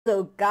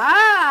So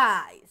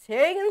guys,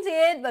 here you can see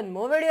it, one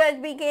more video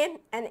has became,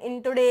 and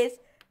in today's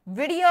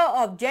video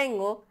of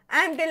Django, I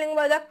am telling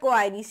about the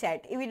query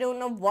set. If you don't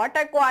know what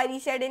a query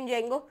set in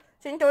Django,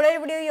 so in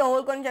today's video your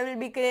whole concept will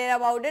be clear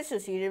about it. So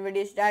see the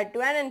video start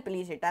to end and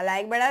please hit a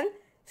like button,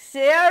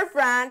 share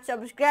friends,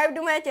 subscribe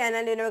to my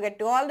channel, you never get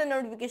to all the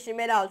notification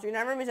bell also, you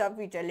never miss our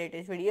future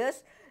latest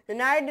videos. So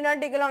now it did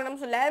not take a long time,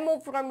 so let's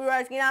move from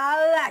your screen,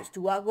 let's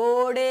do a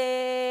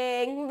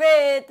coding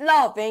with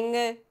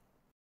laughing.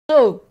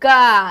 So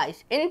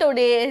guys, in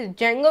today's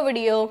Django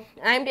video,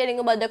 I am telling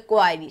about the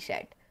query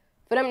set.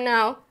 From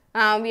now,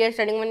 we are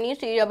studying a new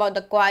series about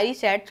the query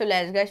set. So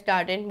let's get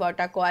started. What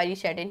a query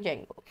set in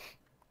Django.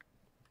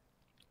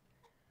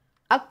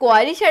 A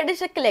query set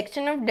is a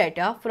collection of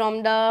data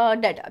from the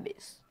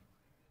database.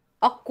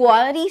 A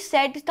query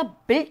set is the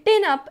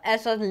built-in up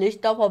as a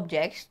list of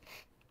objects.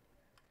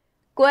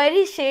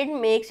 Query set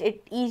makes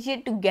it easier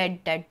to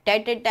get the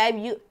data type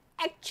you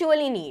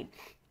actually need,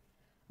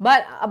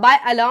 but by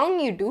allowing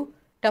you to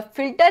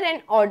filter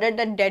and order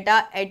the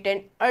data at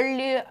an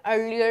earlier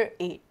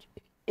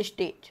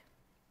stage.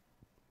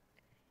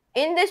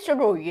 In this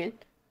tutorial,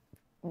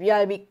 we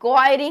will be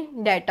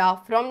querying data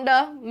from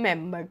the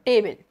member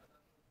table.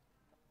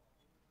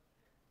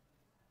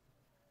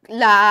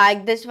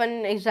 Like this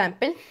one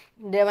example,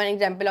 there one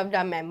example of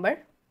the member.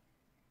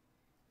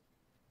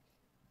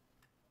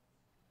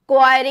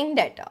 Querying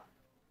data.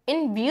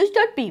 In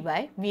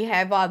views.py, we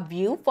have a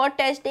view for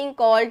testing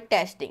called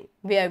testing,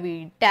 where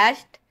we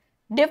test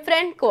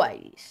different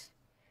queries.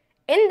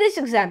 In this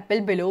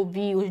example below,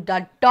 we use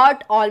the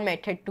 .all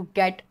method to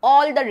get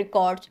all the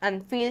records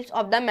and fields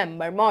of the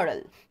member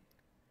model.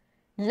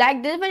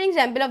 Like this one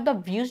example of the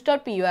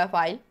views.py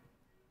file.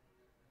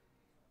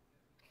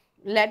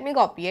 Let me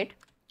copy it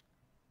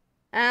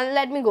and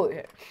let me go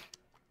here.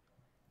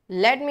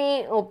 Let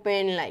me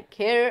open like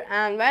here,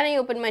 and when I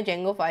open my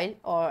Django file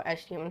or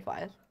HTML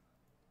file,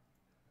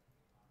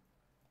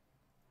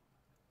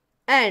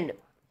 and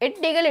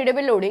it take a little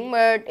bit loading,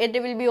 but it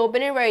will be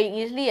opened very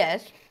easily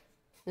as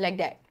like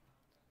that.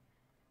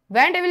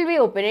 When it will be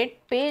open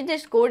it, paste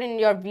this code in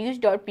your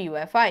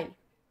views.py file.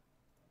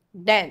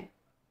 Then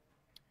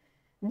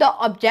the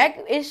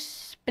object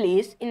is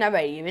placed in a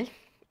variable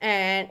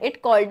and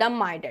it called the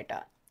my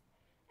data,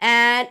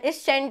 and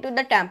is sent to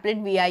the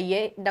template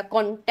via the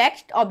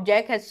context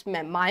object has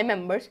my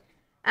members,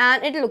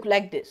 and it look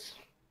like this,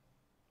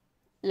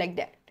 like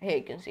that. Here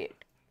you can see it.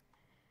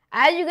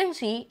 As you can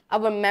see,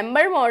 our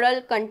member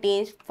model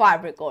contains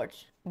 5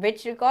 records.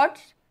 Which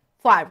records?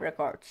 5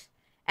 records,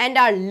 and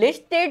are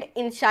listed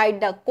inside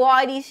the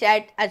query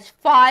set as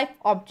 5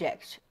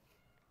 objects.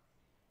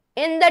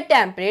 In the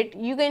template,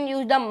 you can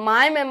use the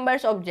my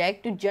members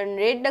object to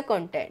generate the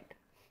content.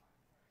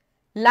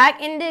 Like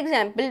in the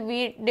example,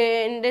 we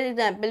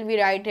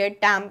write here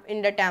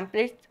in the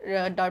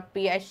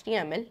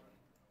template.html.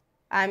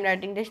 I am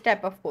writing this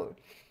type of code.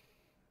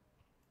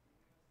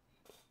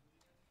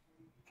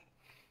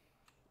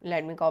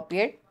 Let me copy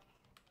it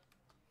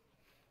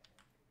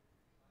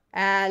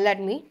and let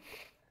me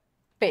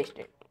paste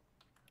it.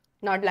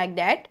 Not like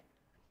that,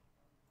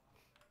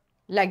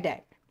 like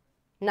that.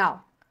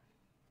 Now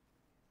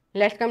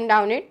let's come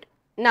down it.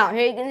 Now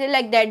here you can see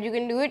like that you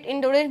can do it.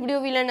 In today's video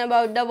we learn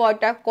about the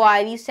what a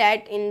query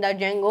set in the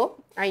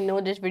Django. I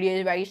know this video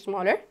is very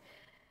smaller.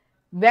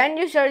 When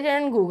you search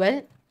on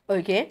Google,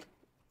 okay,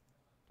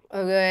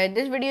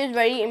 this video is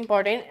very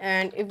important,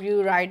 and if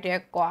you write a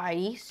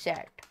query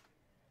set,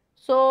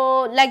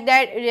 so like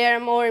that there are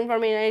more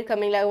information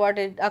coming like what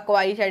is a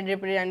query set,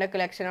 represent a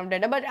collection of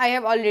data, but I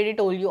have already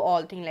told you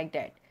all things like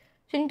that.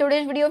 So in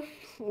today's video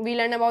we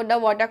learn about the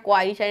what a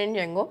query set in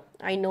Django.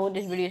 I know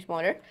this video is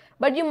smaller,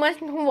 but you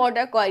must know what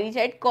a query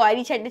set.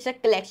 Query set is a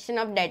collection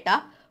of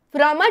data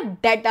from a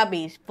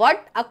database.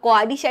 What a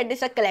query set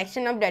is a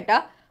collection of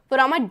data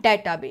from a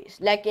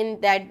database. Like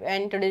in that,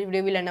 and today's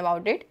video we learn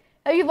about it.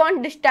 If you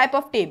want this type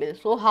of table,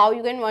 so how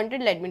you can want it,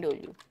 let me tell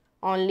you.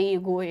 Only you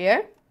go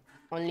here,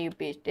 only you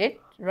paste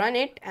it, run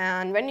it,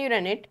 and when you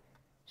run it,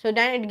 so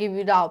then it give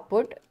you the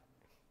output.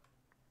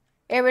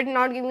 If it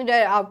not give you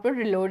the output,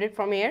 reload it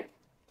from here.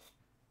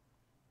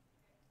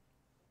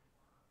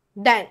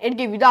 Then it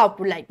give you the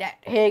output like that.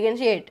 Here you can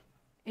see it.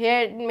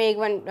 Here it make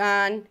one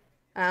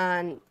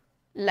and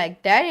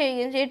like that. Here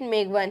you can see it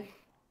make one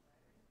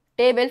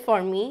table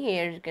for me.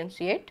 Here you can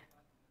see it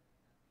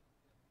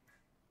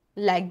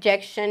like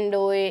Jackson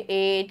Doe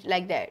 8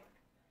 like that.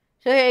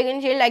 So here you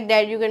can see it like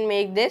that. You can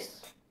make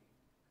this.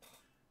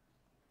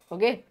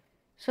 Okay.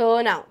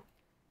 So now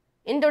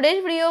in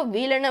today's video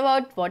we learn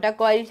about what a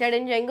query set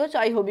in Django. So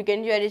I hope you can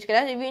enjoy this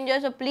class. If you enjoy,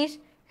 so please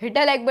hit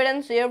a like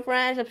button, share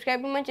friends,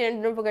 subscribe to my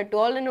channel, don't forget to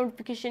all the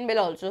notification bell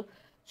also,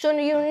 so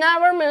you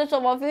never miss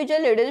our future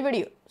latest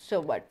video.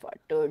 So but for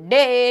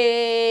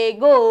today,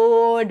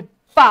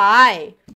 goodbye.